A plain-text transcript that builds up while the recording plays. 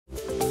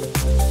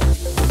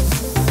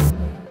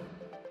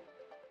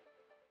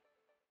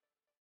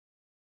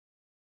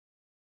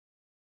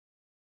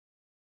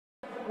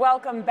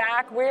Welcome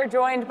back. We're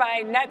joined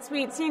by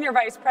NetSuite Senior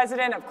Vice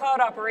President of Cloud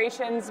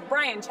Operations,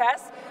 Brian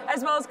Chess,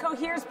 as well as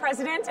Cohere's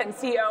President and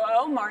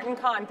COO, Martin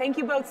Kon. Thank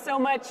you both so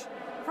much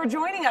for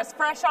joining us,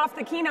 fresh off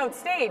the keynote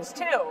stage,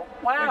 too.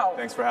 Wow.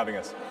 Thanks for having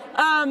us.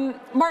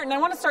 Martin, I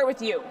want to start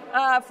with you.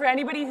 For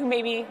anybody who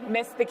maybe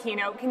missed the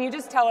keynote, can you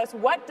just tell us,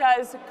 what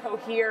does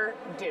Cohere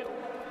do?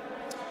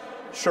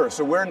 Sure.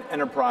 So we're an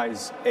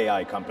enterprise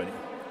AI company.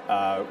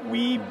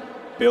 We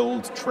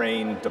build,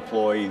 train,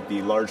 deploy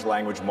the large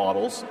language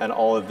models and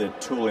all of the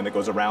tooling that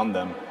goes around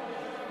them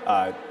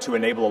to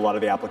enable a lot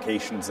of the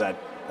applications that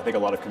I think a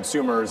lot of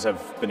consumers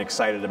have been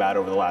excited about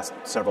over the last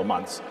several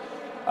months.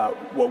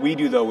 What we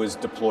do, though, is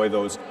deploy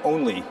those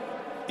only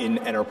in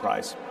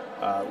enterprise.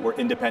 We're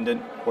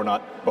independent. We're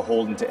not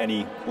beholden to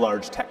any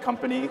large tech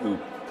company who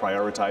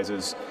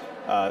prioritizes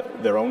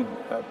their own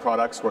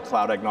products. We're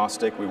cloud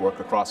agnostic. We work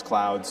across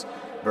clouds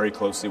very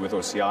closely with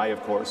OCI,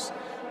 of course.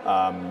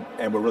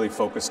 And we're really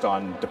focused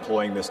on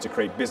deploying this to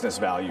create business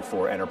value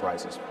for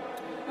enterprises.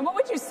 And what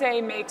would you say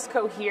makes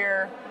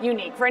Cohere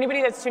unique? For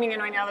anybody that's tuning in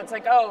right now that's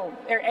like, oh,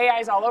 their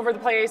AI's all over the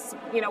place,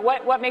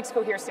 what makes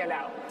Cohere stand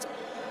out?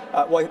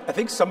 Well, I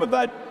think some of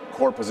that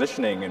core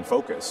positioning and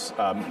focus,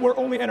 we're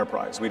only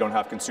enterprise. We don't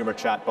have consumer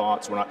chat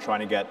bots. We're not trying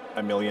to get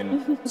 1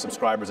 million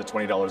subscribers at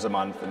 $20 a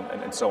month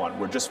and so on.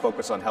 We're just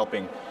focused on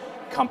helping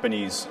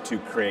companies to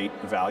create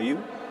value.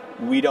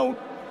 We don't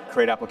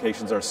create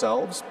applications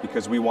ourselves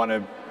because we want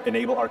to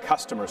enable our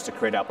customers to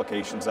create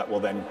applications that will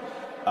then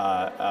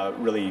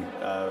really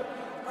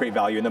create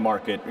value in the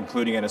market,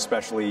 including and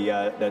especially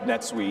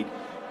NetSuite.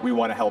 We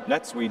want to help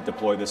NetSuite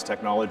deploy this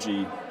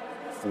technology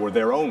for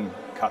their own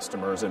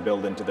customers and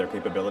build into their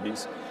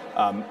capabilities.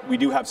 We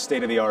do have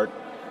state-of-the-art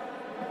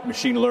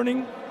machine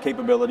learning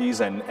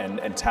capabilities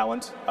and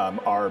talent.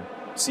 Our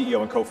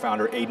CEO and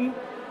co-founder, Aidan,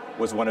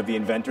 was one of the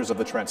inventors of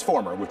the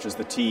transformer, which is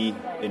the T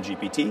in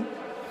GPT.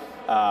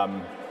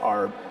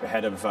 Our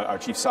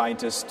chief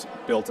scientist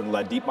built and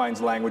led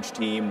DeepMind's language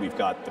team. We've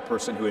got the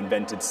person who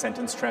invented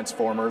sentence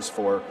transformers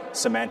for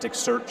semantic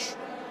search,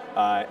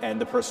 and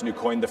the person who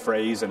coined the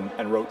phrase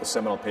and wrote the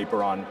seminal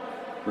paper on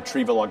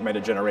retrieval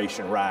augmented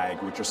generation, RAG,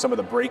 which are some of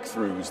the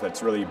breakthroughs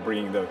that's really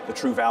bringing the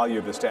true value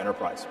of this to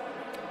enterprise.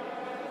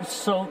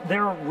 So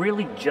there are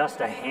really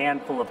just a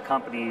handful of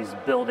companies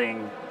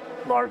building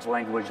large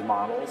language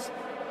models.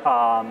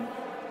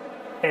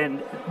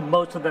 And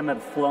most of them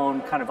have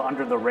flown kind of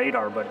under the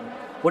radar, but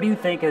what do you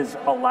think has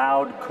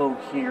allowed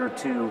Cohere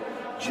to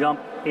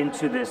jump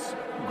into this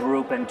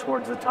group and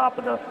towards the top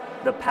of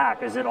the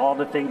pack? Is it all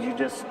the things you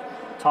just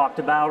talked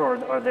about, or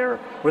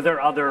were there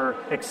other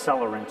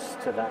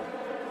accelerants to that?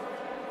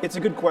 It's a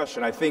good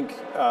question. I think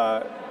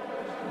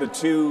the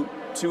two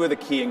of the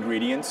key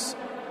ingredients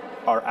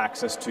are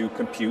access to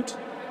compute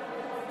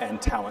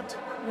and talent.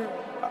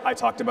 I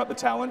talked about the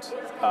talent,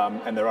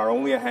 and there are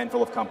only a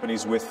handful of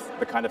companies with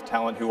the kind of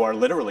talent who are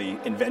literally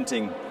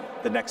inventing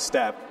the next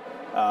step.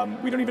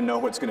 We don't even know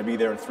what's going to be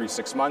there in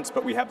 3-6 months,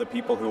 but we have the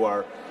people who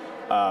are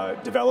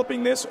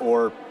developing this,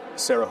 or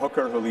Sarah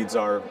Hooker, who leads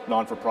our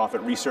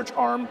non-for-profit research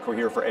arm,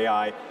 Cohere for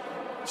AI.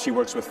 She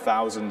works with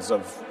thousands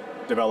of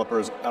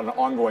developers on an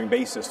ongoing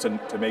basis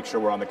to make sure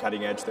we're on the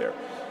cutting edge there.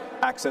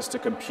 Access to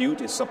compute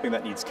is something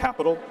that needs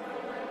capital,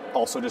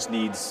 also just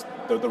needs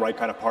the right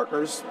kind of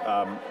partners.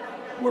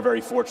 We're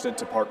very fortunate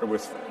to partner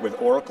with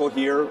Oracle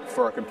here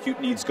for our compute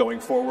needs going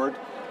forward.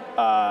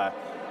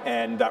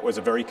 And that was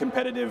a very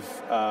competitive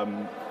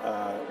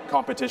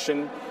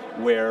competition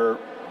where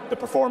the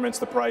performance,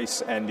 the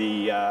price, and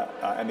the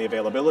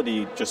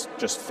availability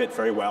just fit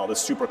very well. The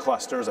super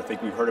clusters, I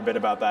think we've heard a bit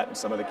about that in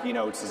some of the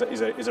keynotes,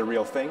 is a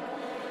real thing.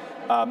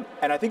 And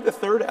I think the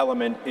third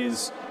element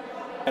is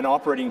an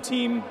operating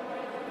team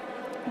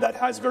that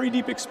has very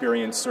deep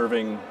experience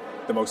serving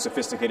the most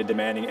sophisticated,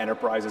 demanding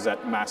enterprises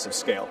at massive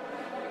scale.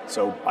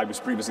 So I was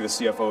previously the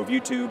CFO of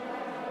YouTube.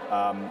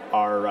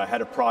 Our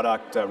head of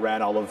product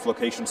ran all of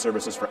location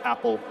services for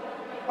Apple.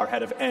 Our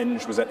head of Eng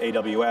was at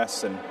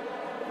AWS and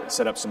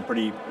set up some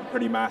pretty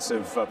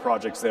massive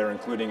projects there,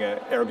 including an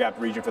air-gapped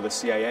region for the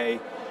CIA.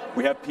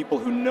 We have people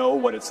who know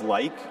what it's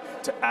like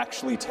to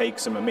actually take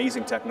some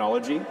amazing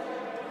technology,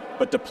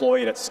 but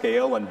deploy it at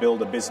scale and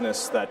build a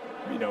business that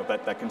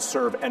can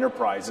serve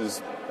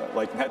enterprises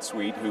like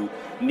NetSuite who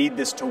need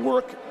this to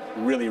work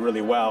really,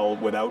 really well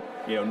without,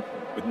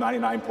 with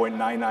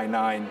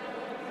 99.999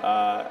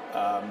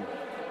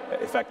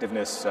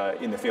 effectiveness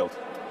in the field.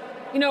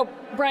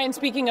 Brian,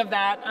 speaking of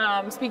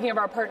that, speaking of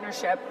our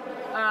partnership,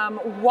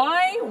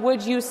 why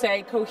would you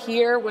say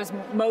Cohere was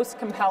most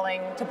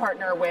compelling to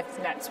partner with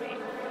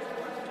NetSuite?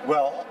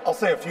 Well, I'll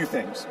say a few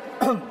things.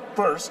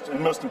 First,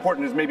 and most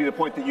important, is maybe the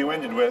point that you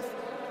ended with.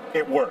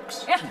 It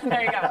works. Yeah,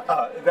 there you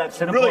go. That's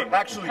really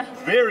actually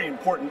very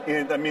important.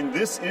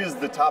 This is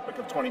the topic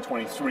of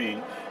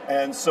 2023,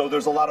 and so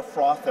there's a lot of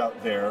froth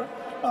out there.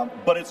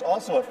 But it's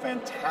also a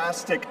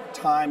fantastic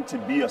time to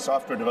be a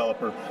software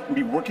developer and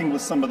be working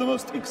with some of the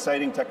most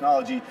exciting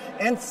technology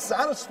and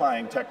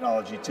satisfying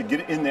technology to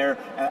get in there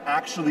and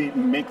actually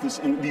make these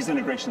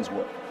integrations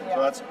work. Yeah.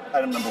 So that's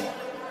item number one.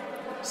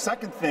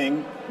 Second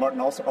thing Martin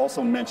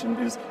also mentioned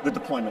is the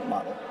deployment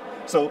model.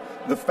 So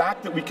the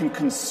fact that we can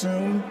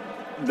consume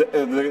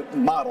the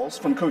models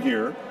from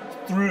Cohere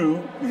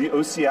through the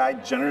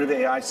OCI generative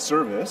AI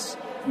service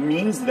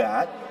means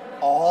that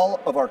all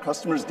of our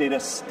customers' data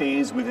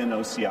stays within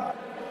OCI.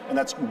 And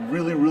that's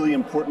really, really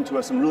important to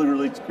us and really,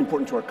 really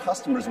important to our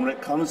customers when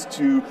it comes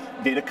to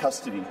data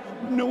custody,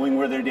 knowing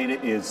where their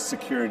data is,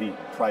 security,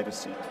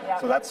 privacy. Yeah.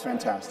 So that's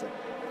fantastic.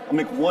 I'll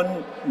make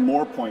one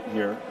more point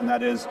here, and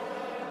that is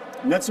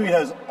NetSuite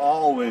has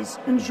always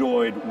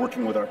enjoyed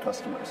working with our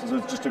customers. So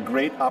it's just a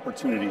great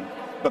opportunity.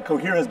 But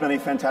Cohere has been a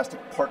fantastic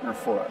partner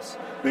for us.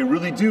 They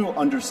really do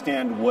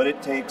understand what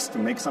it takes to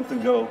make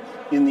something go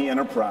in the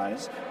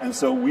enterprise, and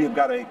so we have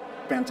got a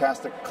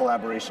fantastic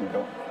collaboration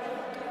going.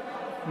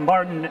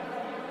 Martin,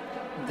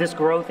 this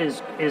growth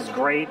is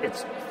great.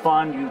 It's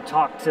fun. You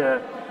talked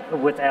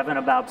with Evan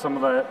about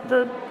some of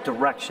the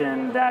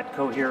direction that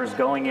Cohere is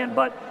going in,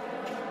 but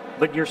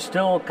you're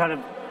still kind of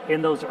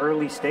in those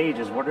early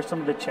stages. What are some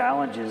of the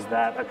challenges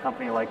that a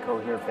company like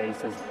Cohere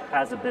faces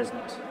as a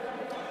business?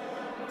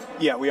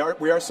 Yeah, we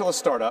are still a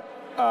startup.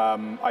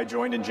 I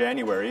joined in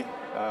January,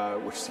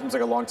 which seems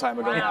like a long time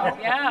ago now.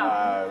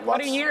 Yeah,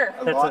 what a year.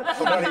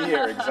 About a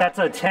year,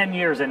 exactly. That's 10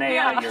 years in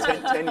AI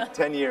years.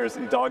 10 years,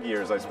 dog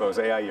years, I suppose,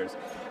 AI years.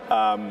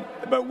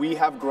 But we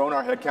have grown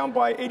our headcount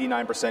by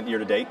 89% year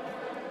to date.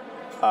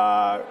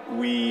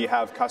 We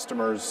have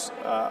customers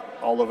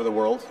all over the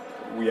world.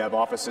 We have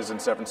offices in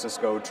San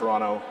Francisco,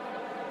 Toronto,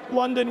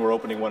 London. We're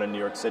opening one in New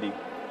York City.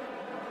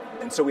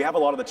 And so we have a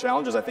lot of the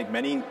challenges I think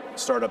many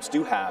startups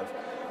do have.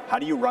 How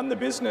do you run the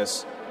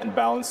business and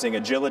balancing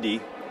agility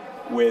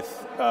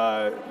with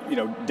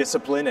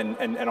discipline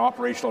and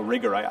operational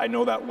rigor? I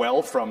know that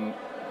well from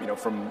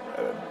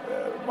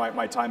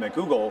my time at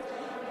Google,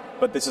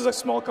 but this is a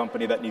small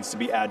company that needs to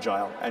be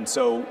agile. And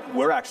so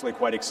we're actually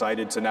quite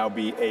excited to now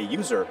be a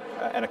user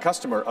and a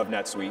customer of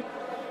NetSuite.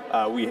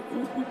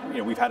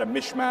 We've had a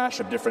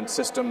mishmash of different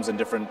systems and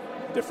different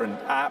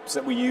apps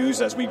that we use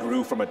as we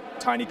grew from a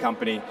tiny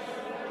company.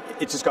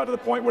 It just got to the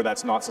point where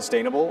that's not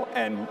sustainable,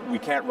 and we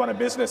can't run a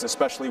business,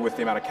 especially with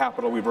the amount of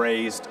capital we've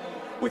raised,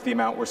 with the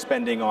amount we're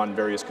spending on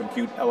various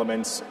compute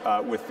elements,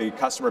 with the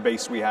customer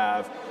base we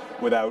have,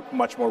 without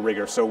much more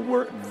rigor. So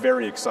we're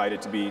very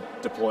excited to be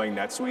deploying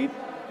NetSuite,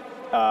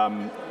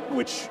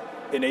 which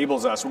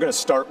enables us. We're going to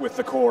start with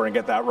the core and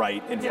get that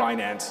right in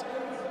finance,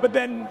 but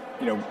then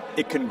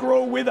it can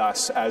grow with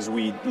us as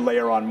we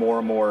layer on more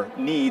and more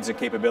needs and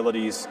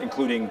capabilities,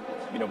 including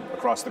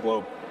across the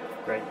globe.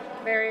 Great.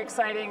 Very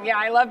exciting. Yeah,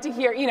 I love to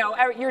hear,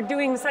 you're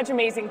doing such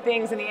amazing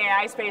things in the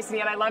AI space, and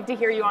yet I love to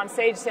hear you on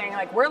stage saying,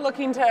 like, we're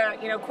looking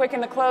to,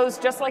 quicken the close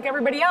just like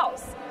everybody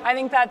else. I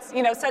think that's,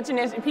 such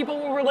an, people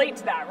will relate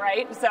to that,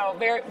 right? So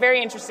very, very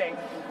interesting.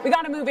 We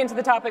got to move into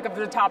the topic of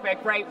the topic,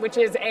 right, which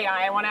is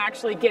AI. I want to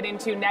actually get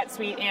into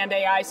NetSuite and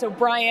AI. So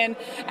Brian,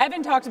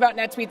 Evan talked about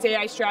NetSuite's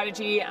AI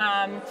strategy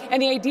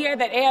and the idea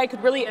that AI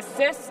could really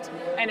assist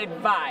and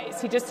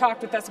advise. He just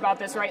talked with us about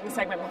this right in the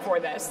segment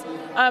before this.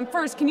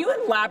 First, can you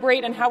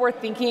elaborate on how we're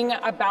thinking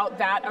about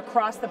that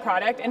across the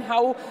product and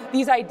how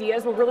these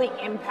ideas will really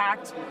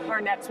impact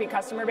our NetSuite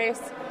customer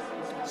base?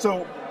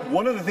 So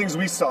one of the things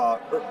we saw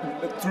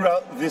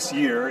throughout this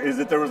year is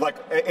that there was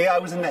AI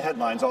was in the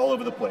headlines all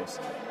over the place.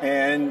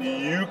 And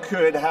you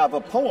could have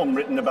a poem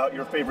written about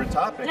your favorite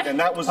topic, and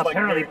that was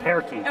apparently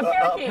parakeet. I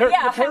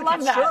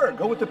love that. Sure,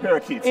 go with the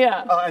parakeets.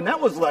 Yeah. And that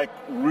was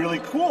really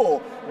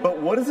cool, but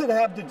what does it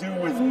have to do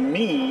with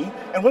me,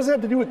 and what does it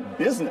have to do with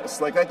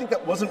business? I think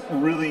that wasn't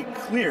really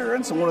clear.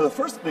 And so one of the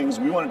first things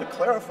we wanted to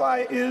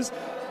clarify is,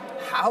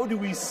 how do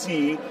we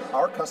see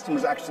our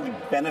customers actually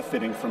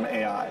benefiting from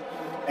AI?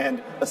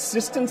 And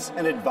assistants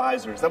and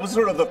advisors. That was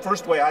sort of the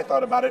first way I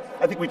thought about it.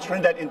 I think we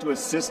turned that into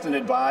assist and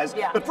advise.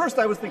 Yeah. But first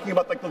I was thinking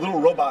about the little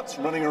robots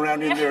running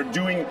around in there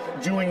doing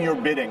your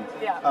bidding.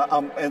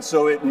 Yeah. And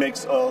so it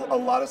makes a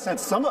lot of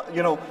sense.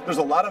 There's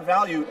a lot of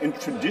value in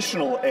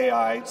traditional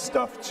AI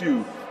stuff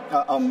too,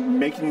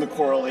 making the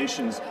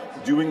correlations,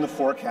 doing the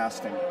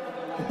forecasting.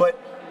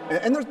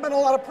 And there's been a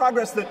lot of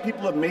progress that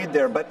people have made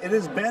there, but it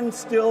has been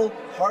still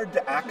hard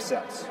to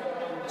access.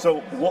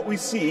 So what we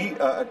see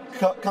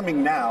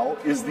coming now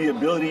is the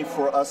ability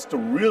for us to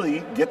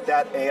really get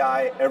that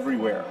AI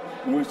everywhere.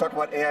 When we talk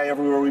about AI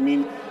everywhere, we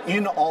mean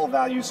in all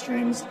value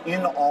streams,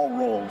 in all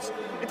roles.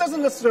 It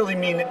doesn't necessarily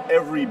mean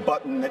every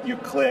button that you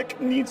click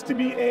needs to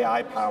be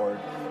AI powered,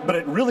 but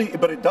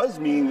it does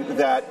mean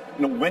that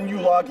when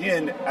you log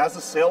in as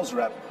a sales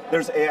rep,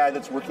 there's AI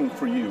that's working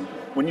for you.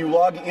 When you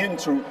log in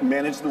to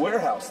manage the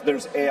warehouse,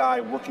 there's AI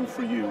working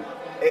for you.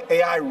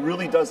 AI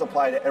really does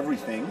apply to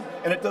everything,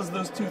 and it does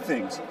those two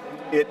things.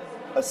 It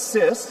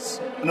assists,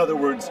 in other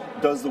words,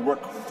 does the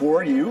work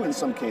for you in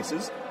some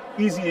cases.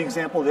 Easy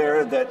example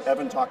there that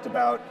Evan talked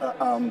about,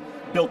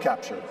 bill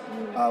capture.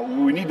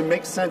 We need to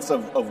make sense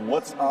of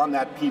what's on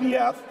that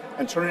PDF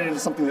and turn it into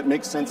something that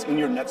makes sense in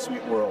your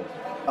NetSuite world.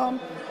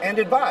 And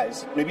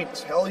advise, maybe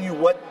tell you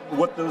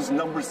what those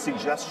numbers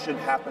suggest should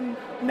happen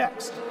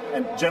next.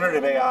 And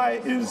generative AI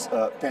is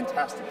a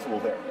fantastic tool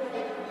there.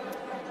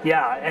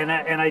 Yeah,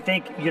 and I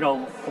think,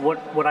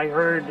 what I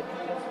heard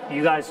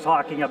you guys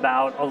talking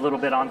about a little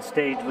bit on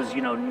stage was,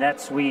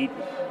 NetSuite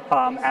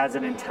as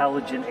an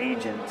intelligent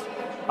agent.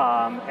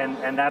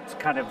 And that's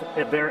kind of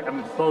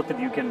both of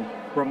you can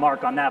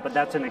remark on that, but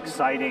that's an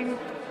exciting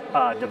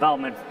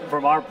development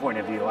from our point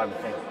of view, I would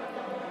think.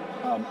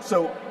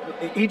 So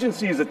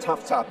agency is a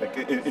tough topic,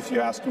 if you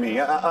ask me.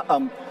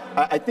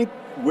 I think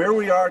where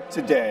we are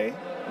today,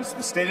 is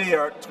the state of the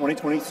art,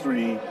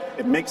 2023,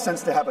 it makes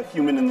sense to have a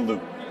human in the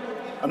loop.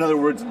 In other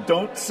words,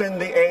 don't send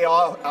the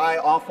AI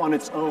off on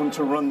its own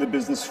to run the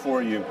business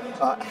for you.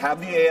 Have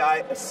the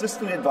AI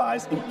assist and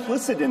advise.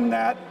 Implicit in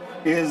that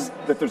is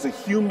that there's a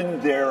human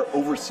there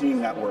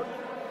overseeing that work.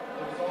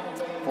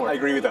 I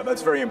agree with that.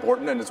 That's very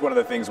important, and it's one of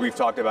the things we've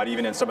talked about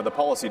even in some of the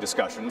policy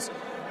discussions.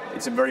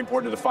 It's very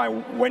important to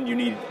define when you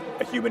need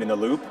a human in the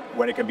loop,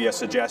 when it can be a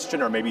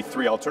suggestion, or maybe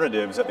 3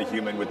 alternatives that the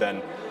human would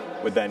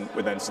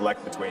then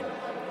select between.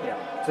 Yeah,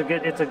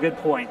 it's a good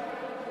point.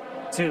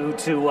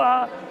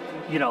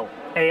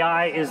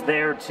 AI is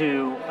there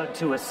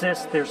to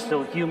assist. There's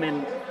still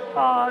human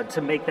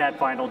to make that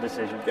final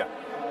decision. Yeah.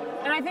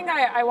 And I think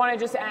I want to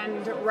just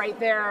end right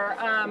there.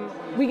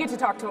 We get to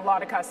talk to a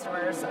lot of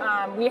customers.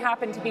 We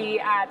happened to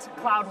be at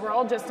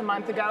CloudWorld just a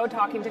month ago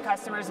talking to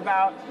customers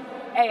about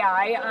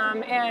AI,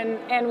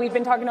 and we've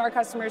been talking to our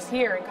customers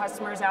here and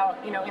customers out,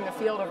 in the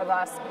field over the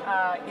last,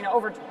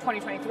 over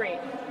 2023.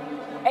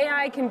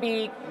 AI can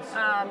be,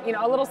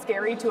 a little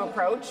scary to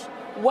approach.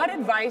 What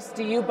advice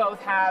do you both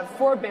have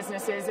for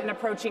businesses in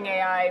approaching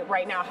AI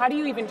right now? How do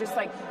you even just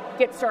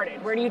get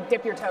started? Where do you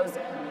dip your toes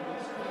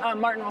in?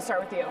 Martin, we'll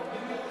start with you.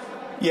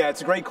 Yeah,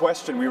 it's a great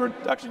question. We were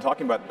actually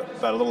talking about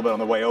that a little bit on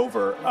the way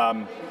over.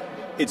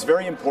 It's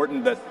very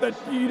important that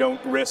you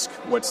don't risk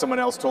what someone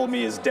else told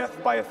me is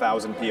death by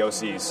 1,000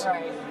 POCs.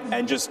 Right.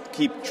 And just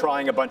keep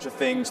trying a bunch of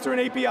things through an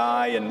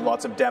API and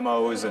lots of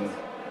demos and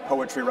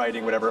poetry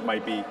writing, whatever it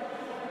might be.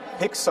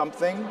 Pick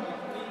something,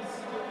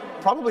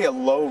 probably a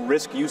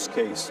low-risk use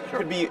case. Sure. It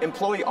could be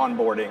employee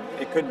onboarding.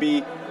 It could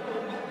be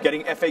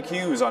getting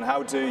FAQs on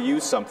how to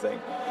use something.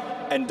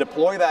 And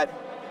deploy that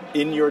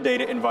in your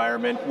data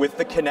environment with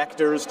the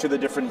connectors to the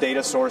different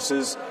data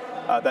sources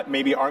that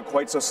maybe aren't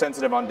quite so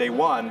sensitive on day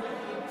one.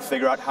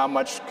 Figure out how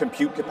much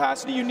compute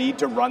capacity you need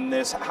to run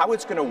this, how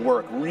it's going to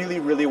work, really,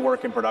 really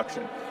work in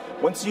production.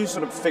 Once you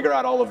sort of figure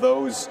out all of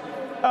those,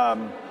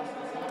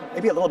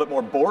 maybe a little bit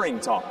more boring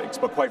topics,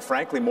 but quite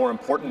frankly more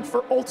important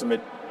for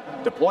ultimate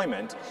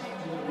deployment,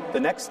 the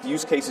next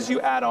use cases you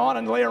add on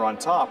and layer on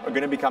top are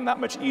going to become that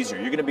much easier.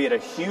 You're going to be at a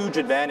huge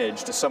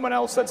advantage to someone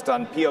else that's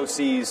done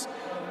POCs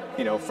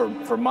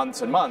for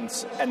months and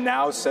months, and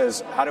now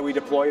says, how do we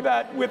deploy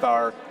that with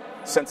our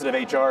sensitive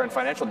HR and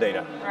financial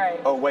data?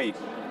 Right. Oh wait,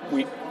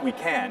 we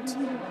can't.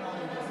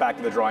 Back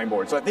to the drawing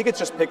board. So I think it's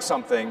just pick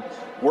something,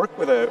 work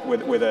with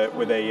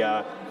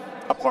a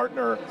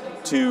partner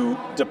to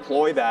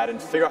deploy that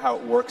and figure out how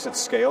it works at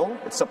scale.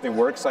 It's something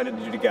we're excited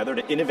to do together,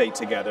 to innovate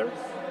together.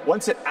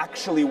 Once it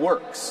actually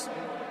works,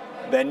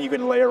 then you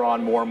can layer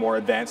on more and more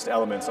advanced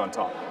elements on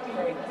top.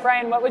 Great.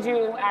 Brian, what would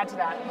you add to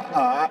that?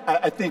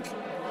 I think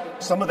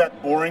some of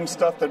that boring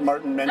stuff that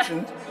Martin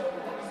mentioned,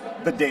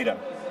 the data.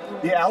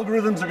 The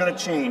algorithms are going to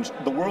change.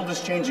 The world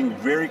is changing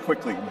very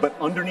quickly, but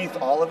underneath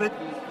all of it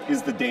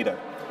is the data.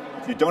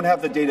 If you don't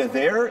have the data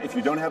there, if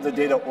you don't have the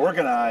data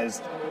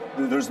organized,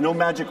 there's no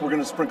magic we're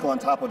going to sprinkle on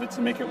top of it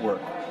to make it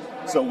work.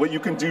 So what you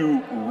can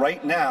do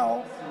right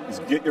now is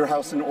get your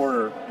house in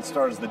order as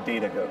far as the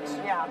data goes.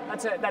 Yeah,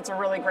 that's a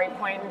really great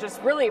point, and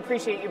just really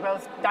appreciate you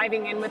both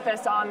diving in with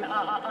this on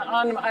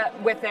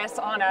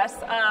us.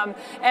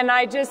 And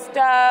I just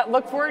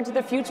look forward to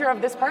the future of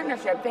this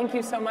partnership. Thank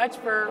you so much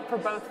for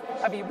both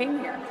of you being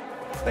here.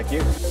 Thank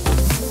you.